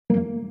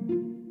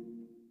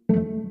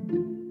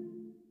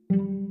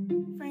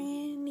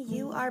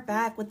are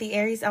back with the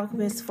Aries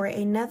Alchemist for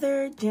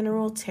another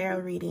general tarot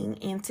reading,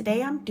 and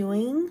today I'm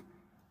doing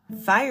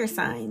fire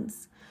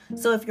signs.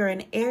 So if you're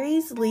an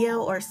Aries,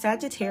 Leo, or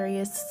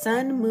Sagittarius,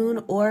 Sun,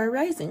 Moon, or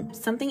Rising,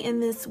 something in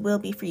this will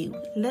be for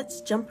you. Let's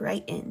jump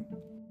right in.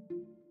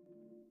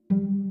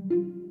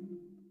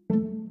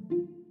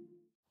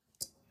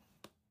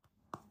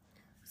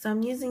 So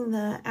I'm using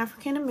the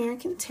African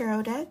American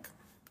Tarot deck.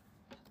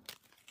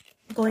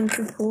 I'm going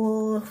to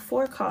pull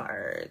 4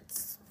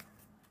 cards.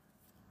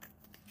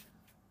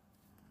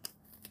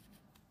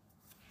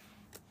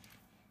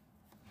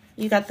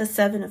 You got the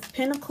 7 of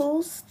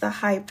Pentacles, the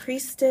High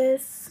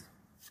Priestess,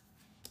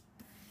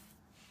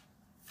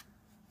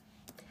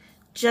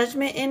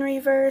 Judgment in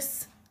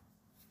reverse,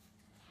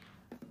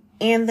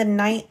 and the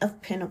Knight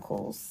of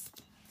Pentacles.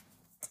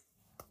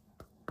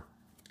 I'm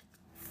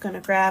going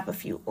to grab a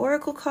few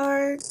oracle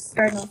cards,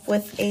 starting off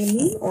with a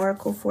Moon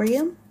oracle for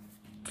you.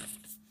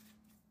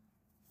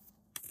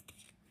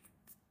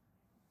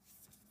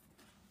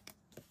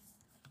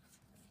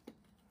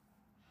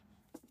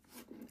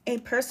 A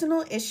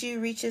personal issue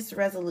reaches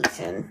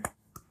resolution.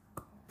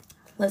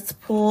 Let's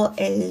pull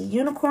a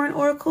unicorn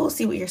oracle,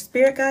 see what your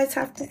spirit guides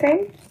have to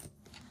say.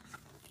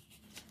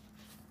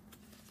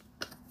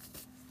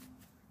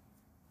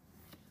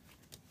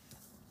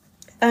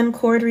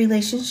 Uncord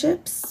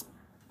relationships.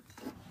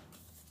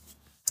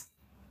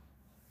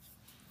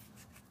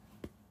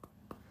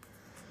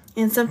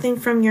 And something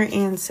from your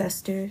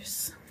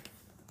ancestors.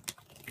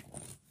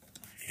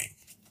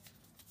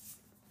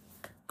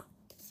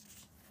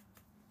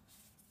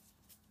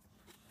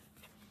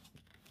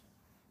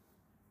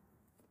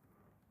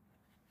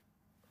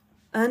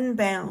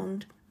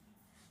 Unbound.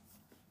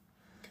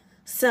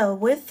 So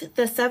with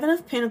the 7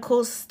 of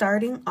Pentacles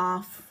starting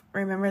off,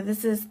 remember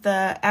this is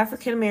the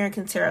African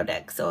American Tarot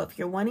deck. So if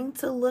you're wanting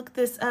to look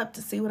this up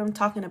to see what I'm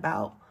talking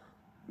about,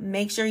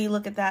 make sure you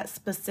look at that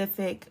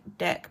specific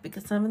deck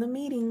because some of the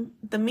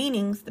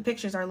meanings, the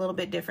pictures are a little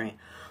bit different.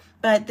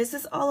 But this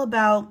is all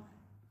about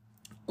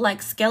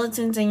like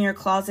skeletons in your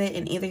closet,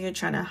 and either you're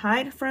trying to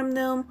hide from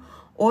them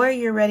or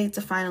you're ready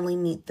to finally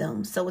meet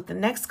them. So with the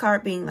next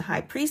card being the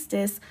High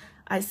Priestess,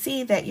 I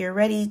see that you're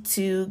ready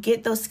to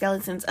get those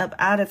skeletons up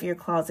out of your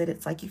closet.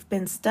 It's like you've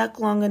been stuck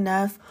long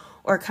enough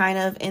or kind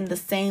of in the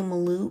same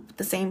loop,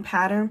 the same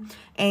pattern,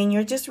 and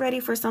you're just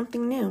ready for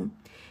something new.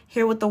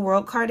 Here with the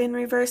World card in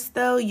reverse,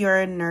 though,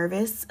 you're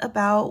nervous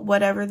about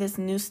whatever this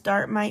new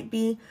start might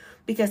be,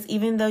 because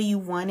even though you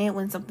want it,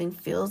 when something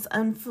feels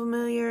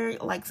unfamiliar,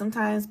 like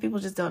sometimes people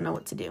just don't know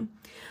what to do.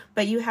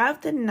 But you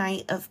have the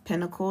Knight of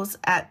Pentacles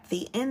at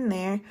the end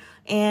there,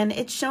 and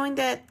it's showing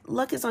that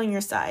luck is on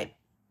your side.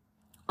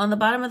 On the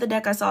bottom of the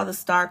deck, I saw the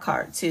Star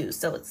card too.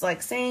 So it's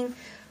like saying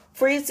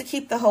for you to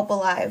keep the hope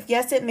alive.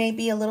 Yes, it may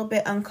be a little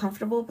bit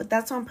uncomfortable, but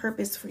that's on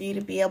purpose for you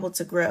to be able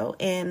to grow.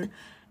 And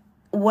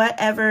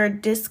whatever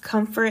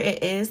discomfort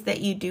it is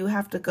that you do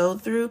have to go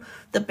through,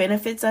 the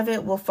benefits of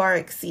it will far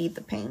exceed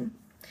the pain.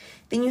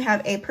 Then you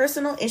have a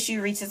personal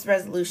issue reaches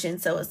resolution.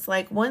 So it's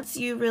like once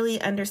you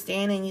really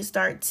understand and you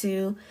start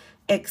to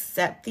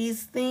accept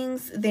these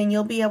things, then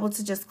you'll be able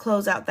to just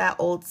close out that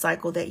old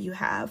cycle that you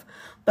have.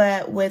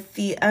 But with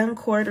the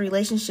uncord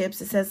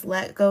relationships, it says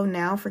let go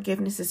now,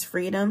 forgiveness is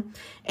freedom.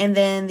 And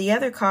then the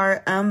other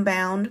card,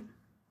 unbound,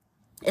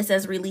 it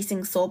says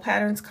releasing soul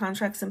patterns,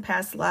 contracts, and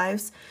past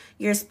lives.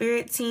 Your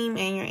spirit team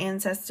and your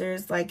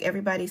ancestors, like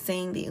everybody's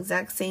saying the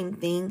exact same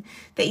thing,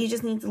 that you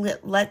just need to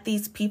let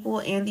these people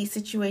and these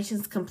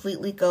situations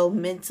completely go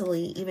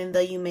mentally, even though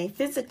you may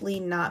physically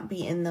not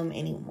be in them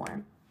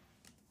anymore.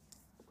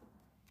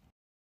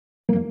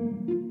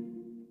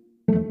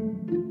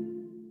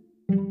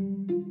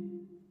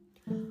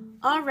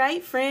 All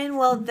right, friend.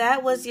 Well,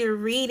 that was your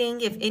reading.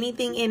 If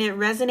anything in it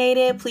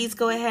resonated, please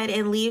go ahead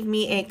and leave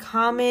me a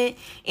comment.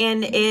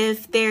 And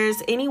if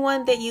there's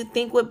anyone that you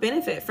think would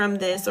benefit from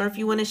this, or if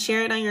you want to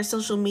share it on your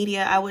social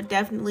media, I would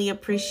definitely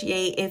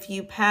appreciate if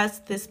you pass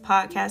this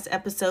podcast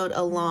episode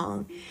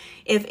along.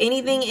 If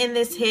anything in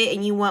this hit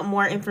and you want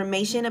more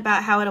information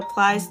about how it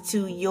applies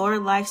to your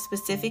life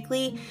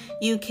specifically,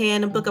 you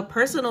can book a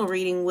personal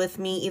reading with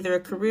me, either a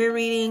career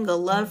reading, a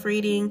love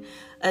reading,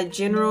 a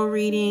general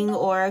reading,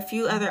 or a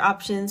few other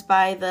options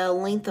by the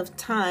length of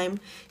time.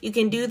 You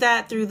can do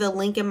that through the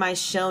link in my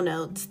show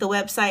notes. The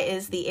website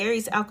is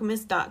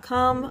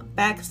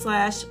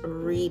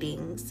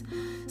theariesalchemist.com/readings.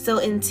 So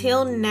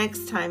until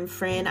next time,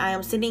 friend, I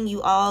am sending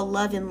you all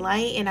love and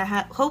light, and I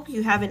hope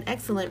you have an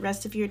excellent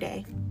rest of your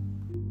day.